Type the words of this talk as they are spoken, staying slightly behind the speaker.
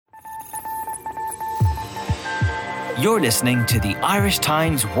You're listening to the Irish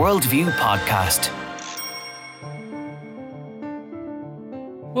Times Worldview podcast.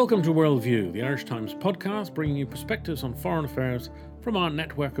 Welcome to Worldview, the Irish Times podcast, bringing you perspectives on foreign affairs from our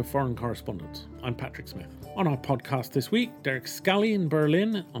network of foreign correspondents. I'm Patrick Smyth. On our podcast this week, Derek Scally in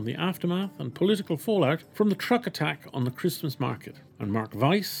Berlin on the aftermath and political fallout from the truck attack on the Christmas market, and Mark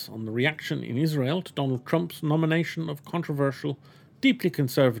Weiss on the reaction in Israel to Donald Trump's nomination of controversial, deeply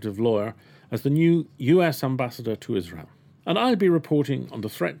conservative lawyer as the new US ambassador to Israel. And I'll be reporting on the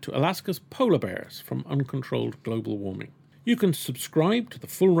threat to Alaska's polar bears from uncontrolled global warming. You can subscribe to the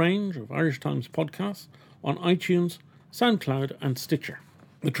full range of Irish Times podcasts on iTunes, SoundCloud and Stitcher.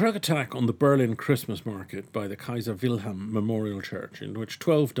 The truck attack on the Berlin Christmas market by the Kaiser Wilhelm Memorial Church, in which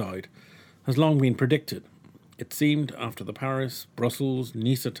 12 died, has long been predicted. It seemed, after the Paris, Brussels,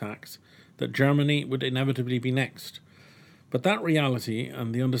 Nice attacks, that Germany would inevitably be next. But that reality,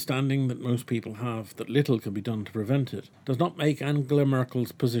 and the understanding that most people have that little can be done to prevent it, does not make Angela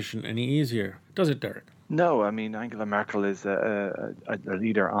Merkel's position any easier, does it, Derek? No, I mean, Angela Merkel is a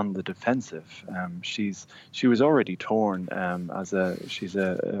leader on the defensive. She was already torn she's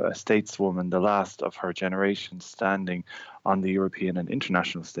a stateswoman, the last of her generation standing on the European and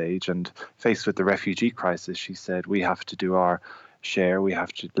international stage. And faced with the refugee crisis, she said, we have to do our share, we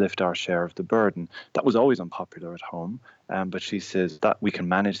have to lift our share of the burden. That was always unpopular at home, but she says that we can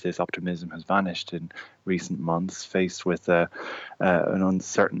manage this. Optimism has vanished in recent months, faced with an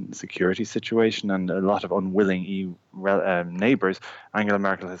uncertain security situation and a lot of unwilling EU neighbours. Angela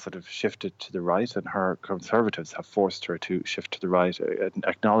Merkel has sort of shifted to the right, and her Conservatives have forced her to shift to the right,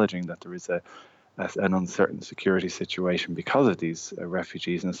 acknowledging that there is an uncertain security situation because of these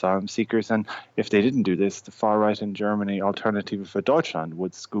refugees and asylum seekers. And if they didn't do this, the far right in Germany, Alternative for Deutschland,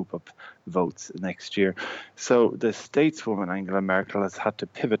 would scoop up votes next year. So the stateswoman Angela Merkel has had to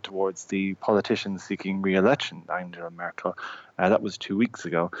pivot towards the politician seeking re-election Angela Merkel. That was 2 weeks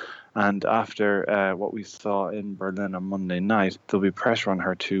ago. And after what we saw in Berlin on Monday night, there'll be pressure on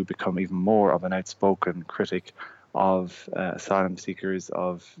her to become even more of an outspoken critic of asylum seekers,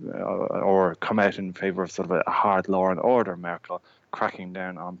 or come out in favour of sort of a hard law and order Merkel, cracking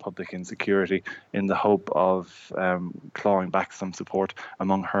down on public insecurity in the hope of clawing back some support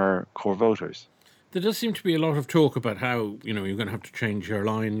among her core voters. There does seem to be a lot of talk about how, you're going to have to change your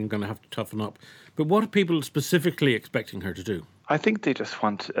line, you're going to have to toughen up. But what are people specifically expecting her to do? I think they just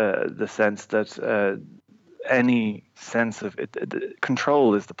want the sense that any sense of it,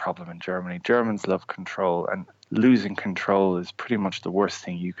 control is the problem in Germany. Germans love control, and losing control is pretty much the worst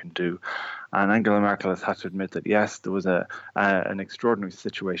thing you can do. And Angela Merkel has had to admit that, yes, there was an extraordinary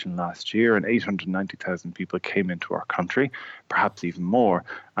situation last year, and 890,000 people came into our country, perhaps even more,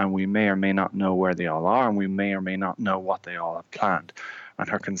 and we may or may not know where they all are, and we may or may not know what they all have planned. And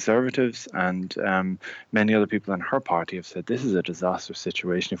her Conservatives and many other people in her party have said this is a disastrous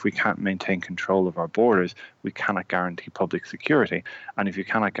situation. If we can't maintain control of our borders, we cannot guarantee public security. And if you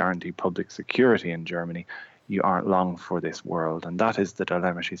cannot guarantee public security in Germany, you aren't long for this world. And that is the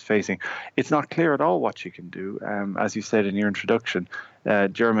dilemma she's facing. It's not clear at all what she can do. As you said in your introduction,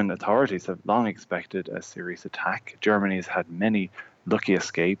 German authorities have long expected a serious attack. Germany has had many lucky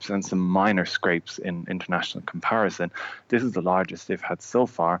escapes and some minor scrapes in international comparison. This is the largest they've had so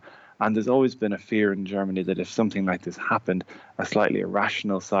far. And there's always been a fear in Germany that if something like this happened, a slightly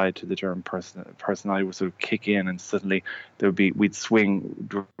irrational side to the German personality would sort of kick in, and suddenly we'd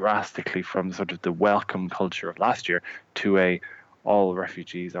swing drastically from sort of the welcome culture of last year to all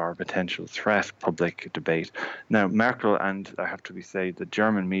refugees are a potential threat public debate. Now, Merkel and, I have to say, the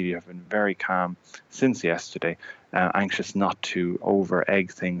German media have been very calm since yesterday, anxious not to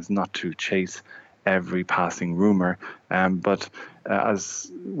over-egg things, not to chase every passing rumour. But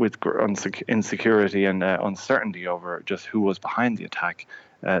as with insecurity and uncertainty over just who was behind the attack,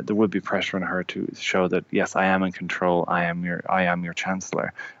 there will be pressure on her to show that, yes, I am in control, I am your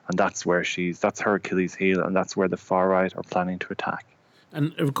Chancellor. And that's her Achilles heel, and that's where the far right are planning to attack.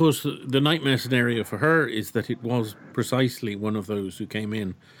 And of course, the nightmare scenario for her is that it was precisely one of those who came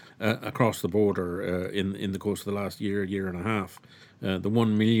in across the border in the course of the last year and a half, the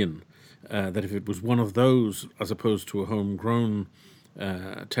 1 million, that if it was one of those as opposed to a homegrown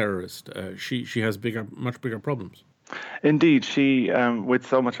terrorist, she has much bigger problems. Indeed, she, with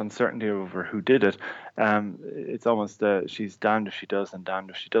so much uncertainty over who did it, It's almost she's damned if she does and damned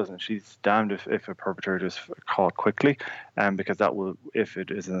if she doesn't. She's damned if a perpetrator is caught quickly, because that will, if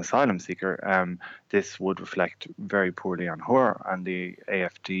it is an asylum seeker, this would reflect very poorly on her, and the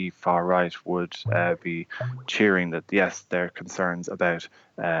AfD far right would be cheering that, yes, their concerns about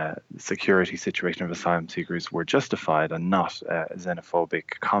the security situation of asylum seekers were justified and not a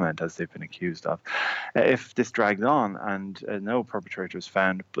xenophobic comment as they've been accused of. If this drags on and no perpetrator is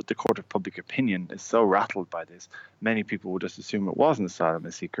found, but the court of public opinion is so rattled by this, many people will just assume it was an asylum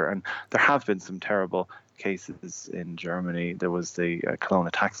seeker. And there have been some terrible cases in Germany. There was the Cologne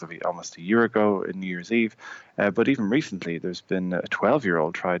attacks of almost a year ago in New Year's Eve. But even recently, there's been a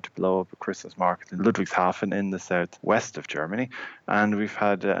 12-year-old tried to blow up a Christmas market in Ludwigshafen in the southwest of Germany. And we've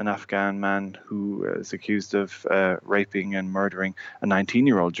had an Afghan man who is accused of raping and murdering a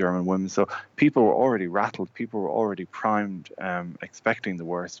 19-year-old German woman. So people were already rattled. People were already primed, expecting the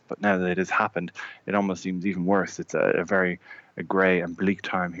worst. But now that it has happened, it almost seems even worse. It's a very grey and bleak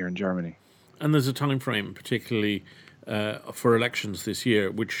time here in Germany. And there's a time frame, particularly for elections this year,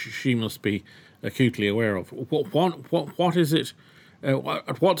 which she must be acutely aware of. What is it?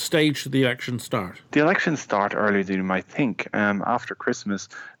 At what stage should the elections start? The elections start earlier than you might think. After Christmas,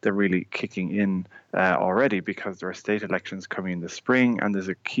 they're really kicking in already, because there are state elections coming in the spring, and there's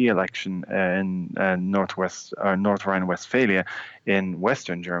a key election in North Rhine-Westphalia in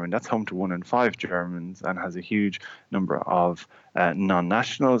Western Germany. That's home to 1 in 5 Germans and has a huge number of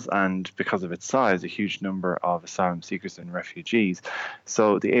non-nationals, and because of its size, a huge number of asylum seekers and refugees.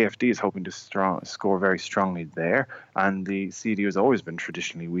 So the AfD is hoping to score very strongly there, and the CDU has always been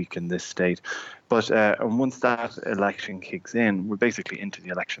traditionally weak in this state. But once that election kicks in, we're basically into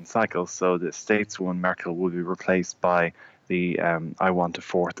the election cycle. So the stateswoman Merkel will be replaced by the I want a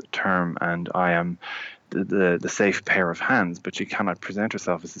fourth term and I am the safe pair of hands, but she cannot present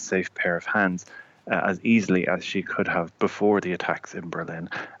herself as a safe pair of hands as easily as she could have before the attacks in Berlin.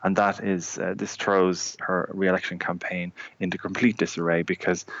 And that is, this throws her re-election campaign into complete disarray,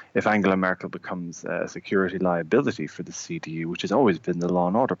 because if Angela Merkel becomes a security liability for the CDU, which has always been the law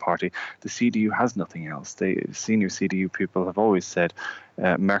and order party, the CDU has nothing else. The senior CDU people have always said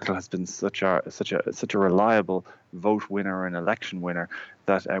Merkel has been such a reliable vote winner and election winner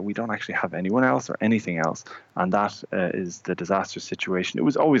that we don't actually have anyone else or anything else, and that is the disastrous situation. It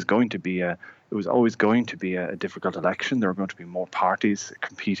was always going to be a difficult election. There are going to be more parties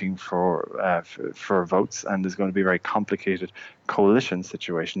competing for votes, and there's going to be a very complicated coalition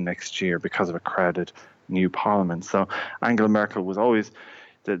situation next year because of a crowded new parliament. So Angela Merkel was always.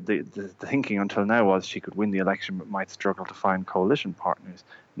 The thinking until now was she could win the election but might struggle to find coalition partners.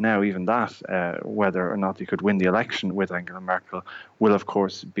 Now even that, whether or not you could win the election with Angela Merkel, will of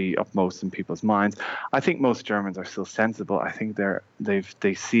course be upmost in people's minds. I think most Germans are still sensible. I think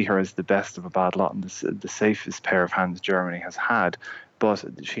they see her as the best of a bad lot and the safest pair of hands Germany has had. But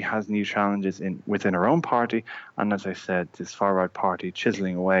she has new challenges within her own party, and as I said, this far-right party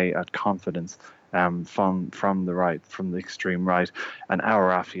chiseling away at confidence from the right, from the extreme right, an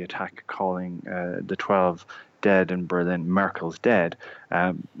hour after the attack, calling the 12 dead in Berlin Merkel's dead,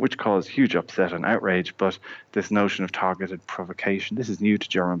 which caused huge upset and outrage. But this notion of targeted provocation, this is new to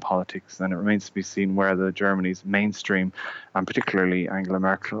German politics, and it remains to be seen whether Germany's mainstream, and particularly Angela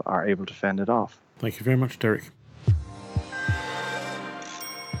Merkel, are able to fend it off. Thank you very much, Derek.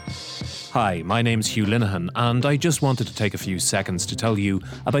 Hi, my name's Hugh Linehan, and I just wanted to take a few seconds to tell you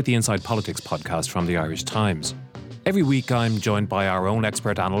about the Inside Politics podcast from the Irish Times. Every week I'm joined by our own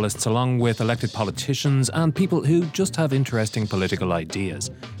expert analysts along with elected politicians and people who just have interesting political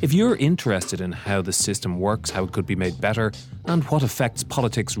ideas. If you're interested in how the system works, how it could be made better, and what effects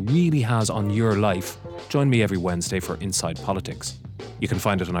politics really has on your life, join me every Wednesday for Inside Politics. You can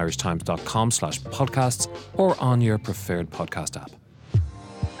find it on irishtimes.com/podcasts or on your preferred podcast app.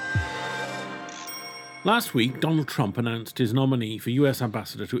 Last week, Donald Trump announced his nominee for US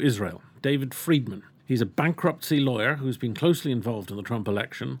Ambassador to Israel, David Friedman. He's a bankruptcy lawyer who's been closely involved in the Trump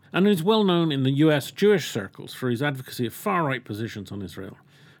election and is well known in the US Jewish circles for his advocacy of far-right positions on Israel.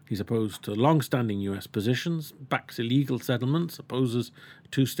 He's opposed to long-standing US positions, backs illegal settlements, opposes a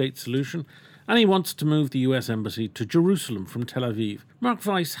two-state solution, and he wants to move the US embassy to Jerusalem from Tel Aviv. Mark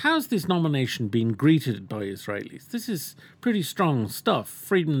Weiss, how's this nomination been greeted by Israelis? This is pretty strong stuff.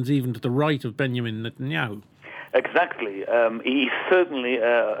 Friedman's even to the right of Benjamin Netanyahu. Exactly. He's certainly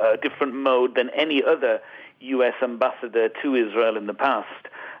a different mode than any other US ambassador to Israel in the past.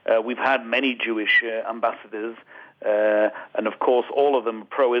 We've had many Jewish ambassadors, and of course all of them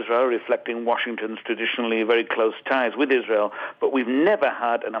pro-Israel, reflecting Washington's traditionally very close ties with Israel. But we've never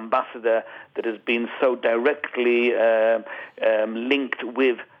had an ambassador that has been so directly linked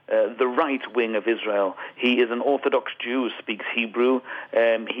with the right wing of Israel. He is an Orthodox Jew, speaks Hebrew.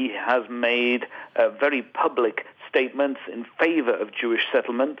 He has made very public statements in favor of Jewish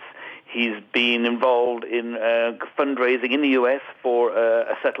settlements. He's been involved in fundraising in the U.S. for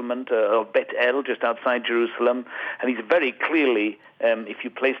a settlement of Bet El, just outside Jerusalem. And he's very clearly, if you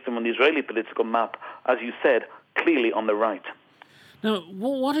placed him on the Israeli political map, as you said, clearly on the right. Now,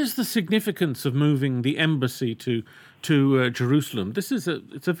 what is the significance of moving the embassy to Jerusalem?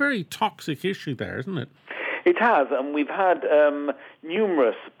 It's a very toxic issue there, isn't it? It has, and we've had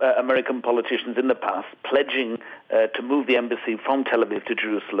numerous American politicians in the past pledging to move the embassy from Tel Aviv to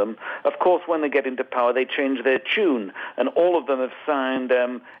Jerusalem. Of course, when they get into power, they change their tune, and all of them have signed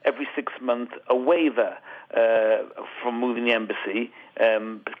every 6 months a waiver from moving the embassy,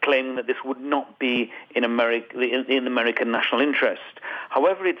 claiming that this would not be in American national interest.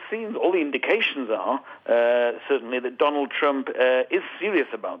 However, it seems all the indications are certainly that Donald Trump is serious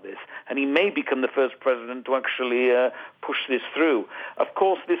about this, and he may become the first president to actually push this through. Of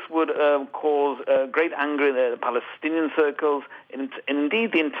course, this would cause great anger in the Palestinian circles, and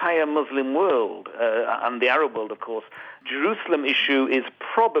indeed the entire Muslim world and the Arab world, of course. Jerusalem issue is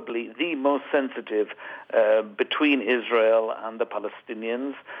probably the most sensitive between Israel and the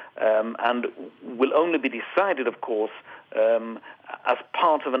Palestinians, and will only be decided, of course, as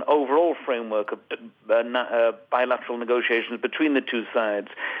part of an overall framework of bilateral negotiations between the two sides.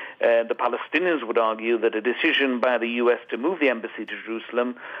 The Palestinians would argue that a decision by the U.S. to move the embassy to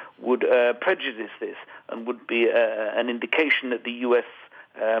Jerusalem would prejudice this and would be an indication that the U.S.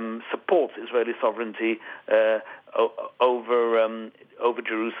 supports Israeli sovereignty over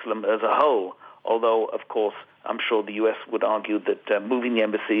Jerusalem as a whole. Although, of course, I'm sure the U.S. would argue that moving the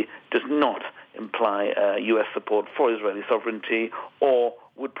embassy does not imply U.S. support for Israeli sovereignty or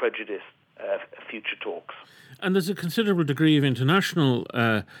would prejudice future talks. And there's a considerable degree of international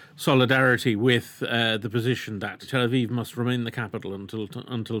solidarity with the position that Tel Aviv must remain the capital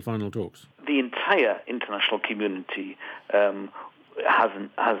until final talks. The entire international community has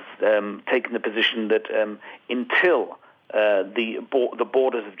taken the position that until the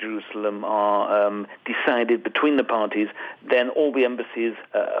borders of Jerusalem are decided between the parties, then all the embassies,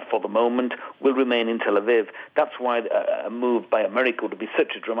 for the moment, will remain in Tel Aviv. That's why a move by America would be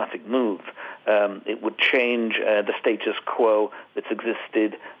such a dramatic move. It would change the status quo that's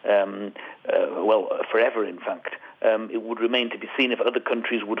existed, forever, in fact. It would remain to be seen if other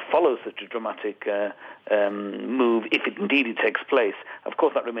countries would follow such a dramatic move, if indeed it takes place. Of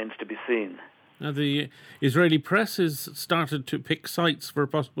course, that remains to be seen. Now, the Israeli press has started to pick sites for a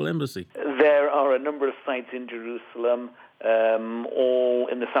possible embassy. There are a number of sites in Jerusalem, all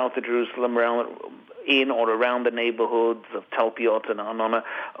in the south of Jerusalem, in or around the neighborhoods of Talpiot and Anana,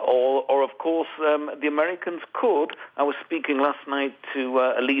 or of course, the Americans could. I was speaking last night to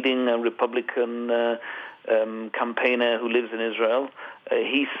a leading Republican campaigner who lives in Israel.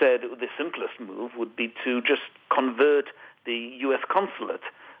 He said the simplest move would be to just convert the U.S. consulate.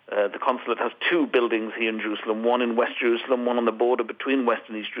 The consulate has two buildings here in Jerusalem, one in West Jerusalem, one on the border between West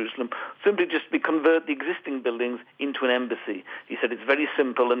and East Jerusalem. Simply just convert the existing buildings into an embassy. He said it's very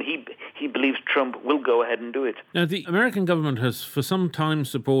simple, and he believes Trump will go ahead and do it. Now, the American government has for some time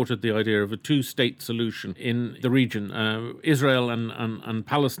supported the idea of a two-state solution in the region, Israel and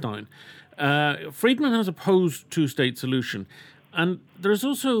Palestine. Friedman has opposed two-state solution, and there's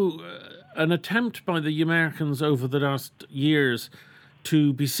also an attempt by the Americans over the last years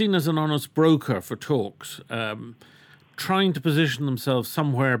to be seen as an honest broker for talks, trying to position themselves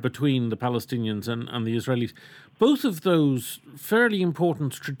somewhere between the Palestinians and the Israelis. Both of those fairly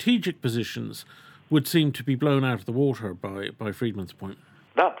important strategic positions would seem to be blown out of the water by Friedman's point.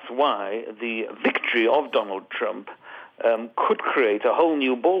 That's why the victory of Donald Trump could create a whole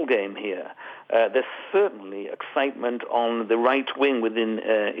new ballgame here. There's certainly excitement on the right wing within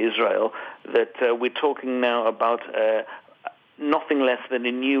Israel that we're talking now about nothing less than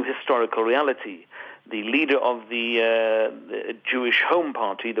a new historical reality. The leader of the Jewish Home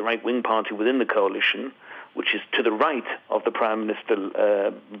Party, the right-wing party within the coalition, which is to the right of the Prime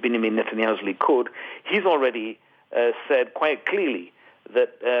Minister Benjamin Netanyahu's Likud, he's already said quite clearly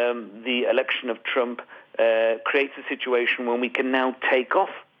that the election of Trump creates a situation when we can now take off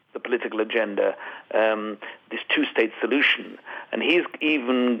the political agenda, this two-state solution. And he's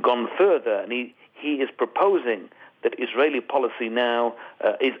even gone further, and he is proposing that Israeli policy now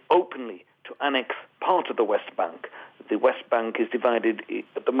is openly to annex part of the West Bank. The West Bank is divided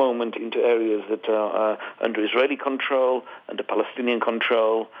at the moment into areas that are under Israeli control, under Palestinian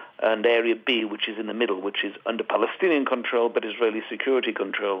control, and Area B, which is in the middle, which is under Palestinian control but Israeli security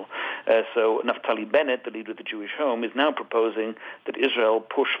control. So Naftali Bennett, the leader of the Jewish Home, is now proposing that Israel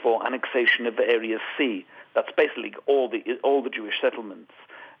push for annexation of Area C. That's basically all the Jewish settlements.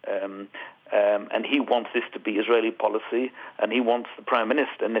 And he wants this to be Israeli policy, and he wants the Prime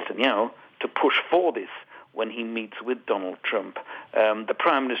Minister, Netanyahu, to push for this when he meets with Donald Trump. The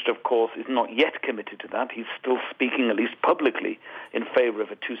Prime Minister, of course, is not yet committed to that. He's still speaking, at least publicly, in favor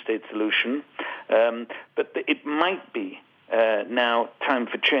of a two-state solution. But it might be now time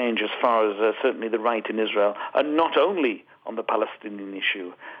for change as far as certainly the right in Israel, and not only on the Palestinian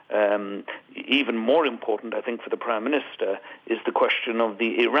issue. Even more important, I think, for the Prime Minister is the question of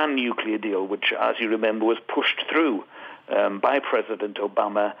the Iran nuclear deal, which, as you remember, was pushed through by President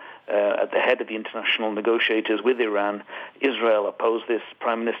Obama at the head of the international negotiators with Iran. Israel opposed this.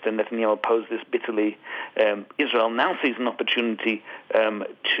 Prime Minister Netanyahu opposed this bitterly. Israel now sees an opportunity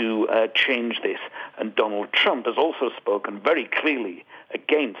to change this. And Donald Trump has also spoken very clearly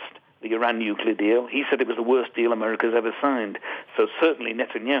against the Iran nuclear deal. He said it was the worst deal America's ever signed. So certainly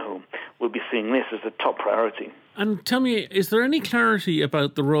Netanyahu will be seeing this as a top priority. And tell me, is there any clarity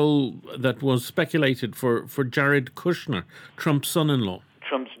about the role that was speculated for Jared Kushner, Trump's son-in-law?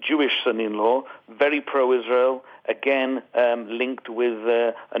 Trump's Jewish son-in-law, very pro-Israel, again linked with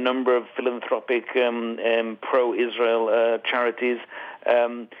a number of philanthropic pro-Israel charities.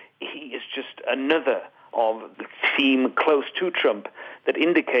 He is just another of the team close to Trump that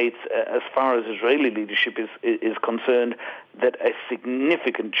indicates, as far as Israeli leadership is concerned, that a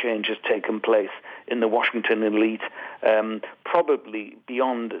significant change has taken place in the Washington elite, probably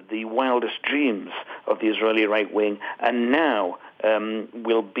beyond the wildest dreams of the Israeli right wing, and now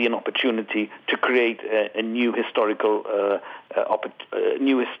will be an opportunity to create a new historical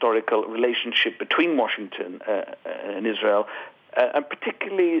relationship between Washington and Israel. And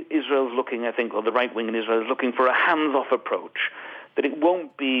particularly Israel's looking, I think, or the right wing in Israel is looking for a hands-off approach, that it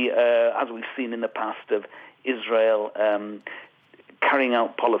won't be, as we've seen in the past, of Israel carrying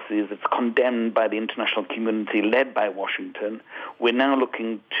out policies that's condemned by the international community, led by Washington. We're now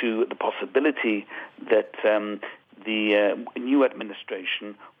looking to the possibility that the new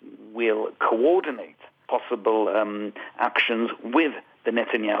administration will coordinate possible actions with the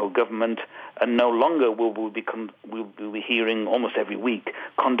Netanyahu government, and no longer will we be hearing almost every week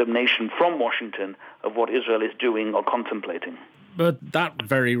condemnation from Washington of what Israel is doing or contemplating. But that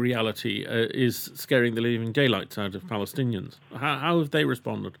very reality is scaring the living daylights out of Palestinians. How have they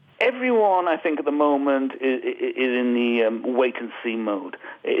responded? Everyone, I think, at the moment is in the wait-and-see mode.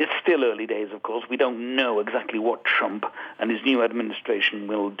 It's still early days, of course. We don't know exactly what Trump and his new administration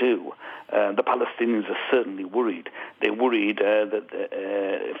will do. The Palestinians are certainly worried. They're worried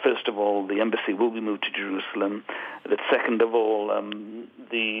that, first of all, the embassy will be moved to Jerusalem, that, second of all,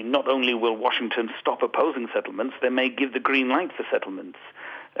 not only will Washington stop opposing settlements, they may give the green light for settlements.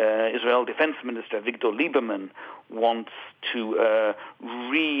 Israel Defense Minister Victor Lieberman wants to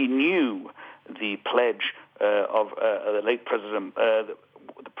renew the pledge of the late President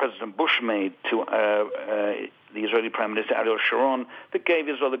Bush made to the Israeli Prime Minister Ariel Sharon, that gave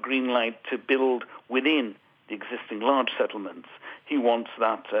Israel the green light to build within the existing large settlements. He wants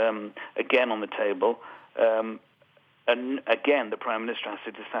that again on the table. And again, the Prime Minister has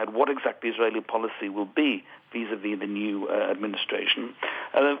to decide what exactly Israeli policy will be vis-à-vis the new administration.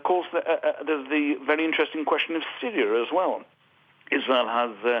 And of course, there's the very interesting question of Syria as well. Israel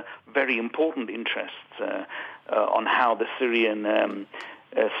has very important interests on how the Syrian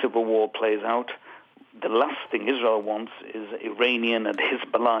civil war plays out. The last thing Israel wants is Iranian and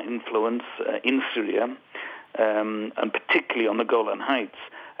Hezbollah influence in Syria, and particularly on the Golan Heights.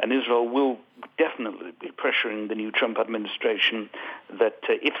 And Israel will definitely be pressuring the new Trump administration that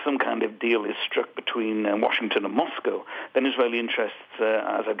if some kind of deal is struck between Washington and Moscow, then Israeli interests,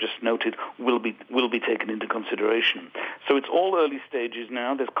 as I've just noted, will be taken into consideration. So it's all early stages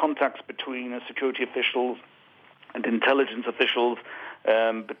now. There's contacts between security officials and intelligence officials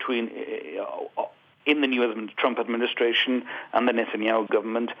between in the new Trump administration and the Netanyahu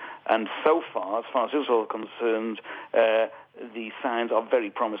government. And so far, as far as Israel is concerned, the signs are very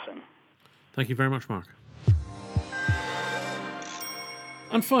promising. Thank you very much, Mark.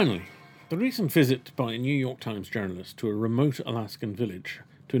 And finally, the recent visit by a New York Times journalist to a remote Alaskan village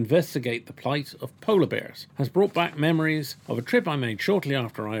to investigate the plight of polar bears has brought back memories of a trip I made shortly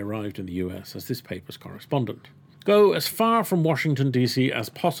after I arrived in the US as this paper's correspondent. Go as far from Washington, D.C. as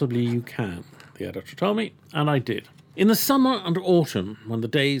possibly you can, the editor told me, and I did. In the summer and autumn, when the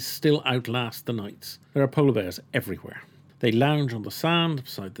days still outlast the nights, there are polar bears everywhere. They lounge on the sand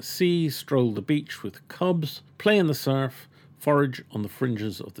beside the sea, stroll the beach with cubs, play in the surf, forage on the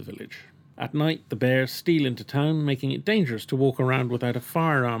fringes of the village. At night, the bears steal into town, making it dangerous to walk around without a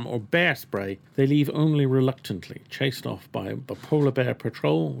firearm or bear spray. They leave only reluctantly, chased off by the polar bear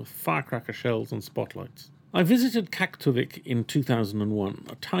patrol with firecracker shells and spotlights. I visited Kaktovik in 2001,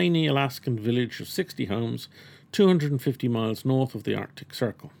 a tiny Alaskan village of 60 homes, 250 miles north of the Arctic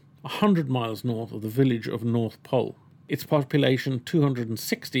Circle, 100 miles north of the village of North Pole. Its population,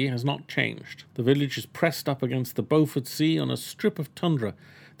 260, has not changed. The village is pressed up against the Beaufort Sea on a strip of tundra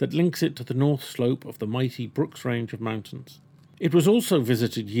that links it to the north slope of the mighty Brooks Range of mountains. It was also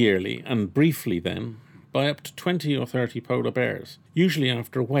visited yearly, and briefly then, by up to 20 or 30 polar bears, usually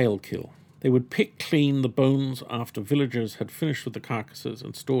after a whale kill. They would pick clean the bones after villagers had finished with the carcasses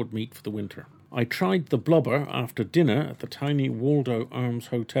and stored meat for the winter. I tried the blubber after dinner at the tiny Waldo Arms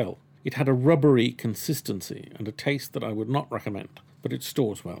Hotel. It had a rubbery consistency and a taste that I would not recommend, but it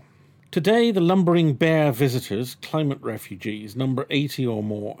stores well. Today, the lumbering bear visitors, climate refugees, number 80 or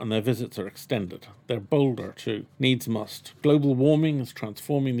more, and their visits are extended. They're bolder too, needs must. Global warming is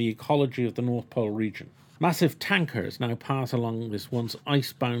transforming the ecology of the North Pole region. Massive tankers now pass along this once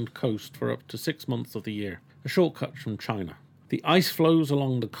ice-bound coast for up to 6 months of the year, a shortcut from China. The ice flows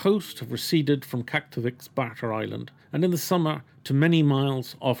along the coast have receded from Kaktovik's Barter Island, and in the summer to many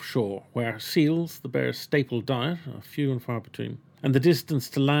miles offshore, where seals, the bear's staple diet, are few and far between, and the distance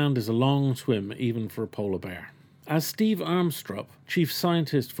to land is a long swim even for a polar bear. As Steve Armstrong, chief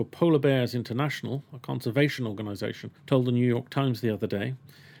scientist for Polar Bears International, a conservation organisation, told the New York Times the other day,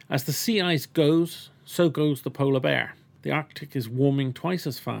 as the sea ice goes, so goes the polar bear. The Arctic is warming twice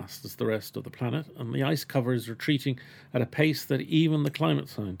as fast as the rest of the planet, and the ice cover is retreating at a pace that even the climate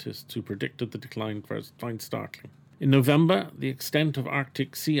scientists who predicted the decline find startling. In November, the extent of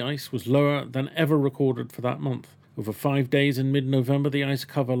Arctic sea ice was lower than ever recorded for that month. Over 5 days in mid-November, the ice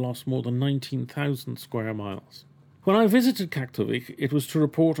cover lost more than 19,000 square miles. When I visited Kaktovik, it was to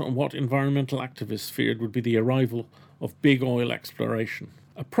report on what environmental activists feared would be the arrival of big oil exploration.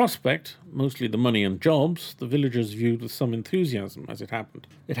 A prospect, mostly the money and jobs, the villagers viewed with some enthusiasm as it happened.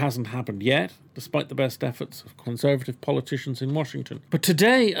 It hasn't happened yet, despite the best efforts of conservative politicians in Washington. But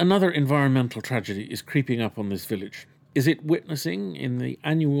today, another environmental tragedy is creeping up on this village. Is it witnessing, in the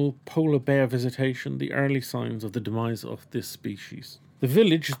annual polar bear visitation, the early signs of the demise of this species? The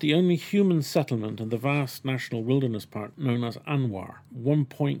village is the only human settlement in the vast national wilderness park known as Anwar,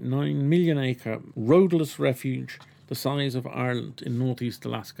 1.9 million acre roadless refuge the size of Ireland in northeast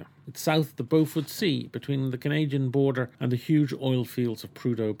Alaska. It's south of the Beaufort Sea, between the Canadian border and the huge oil fields of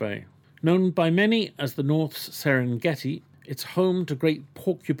Prudhoe Bay. Known by many as the North's Serengeti, it's home to great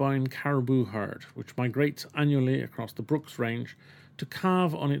porcupine caribou herd, which migrates annually across the Brooks Range to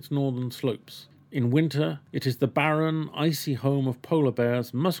calve on its northern slopes. In winter, it is the barren, icy home of polar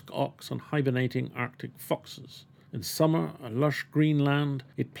bears, musk ox, and hibernating Arctic foxes. In summer, a lush green land,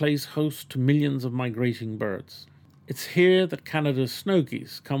 it plays host to millions of migrating birds. It's here that Canada's snow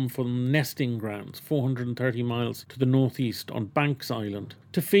geese come from nesting grounds 430 miles to the northeast on Banks Island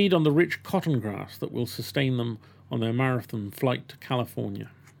to feed on the rich cotton grass that will sustain them on their marathon flight to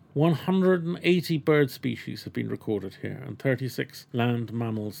California. 180 bird species have been recorded here and 36 land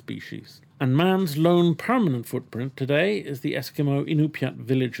mammal species. And man's lone permanent footprint today is the Eskimo Inupiat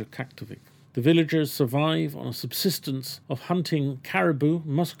village of Kaktovik. The villagers survive on a subsistence of hunting caribou,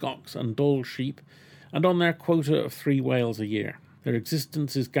 muskox and Dall sheep, and on their quota of 3 whales a year. Their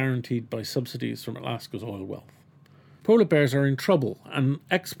existence is guaranteed by subsidies from Alaska's oil wealth. Polar bears are in trouble, and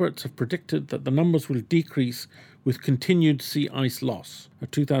experts have predicted that the numbers will decrease with continued sea ice loss. A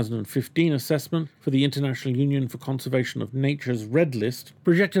 2015 assessment for the International Union for Conservation of Nature's Red List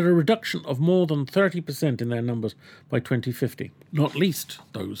projected a reduction of more than 30% in their numbers by 2050, not least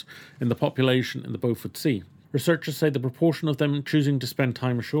those in the population in the Beaufort Sea. Researchers say the proportion of them choosing to spend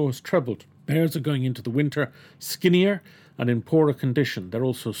time ashore has trebled. Bears are going into the winter skinnier and in poorer condition. They're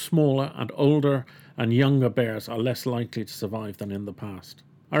also smaller and older, and younger bears are less likely to survive than in the past.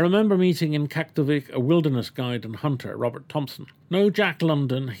 I remember meeting in Kaktovik a wilderness guide and hunter, Robert Thompson. No Jack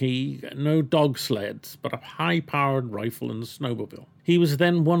London, no dog sleds, but a high-powered rifle and a snowmobile. He was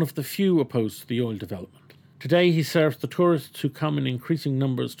then one of the few opposed to the oil development. Today he serves the tourists who come in increasing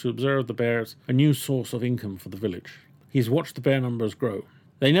numbers to observe the bears, a new source of income for the village. He's watched the bear numbers grow.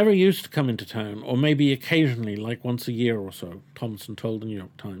 They never used to come into town, or maybe occasionally, like once a year or so, Thompson told the New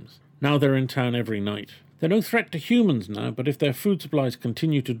York Times. Now they're in town every night. They're no threat to humans now, but if their food supplies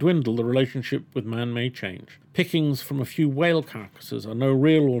continue to dwindle, the relationship with man may change. Pickings from a few whale carcasses are no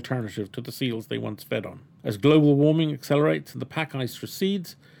real alternative to the seals they once fed on. As global warming accelerates and the pack ice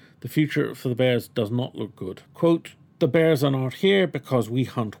recedes, the future for the bears does not look good. Quote, "The bears are not here because we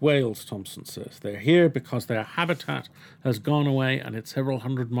hunt whales," Thompson says. "They're here because their habitat has gone away and it's several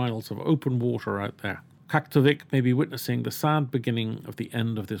hundred miles of open water out there. Kaktovik may be witnessing the sad beginning of the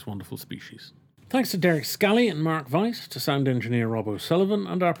end of this wonderful species." Thanks to Derek Scally and Mark Weiss, to sound engineer Rob O'Sullivan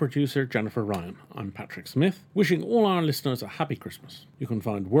and our producer Jennifer Ryan. I'm Patrick Smyth, wishing all our listeners a happy Christmas. You can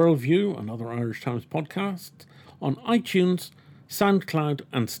find Worldview and other Irish Times podcasts on iTunes, SoundCloud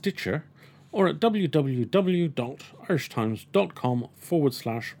and Stitcher, or at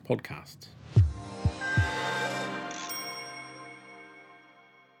www.irishtimes.com/podcasts.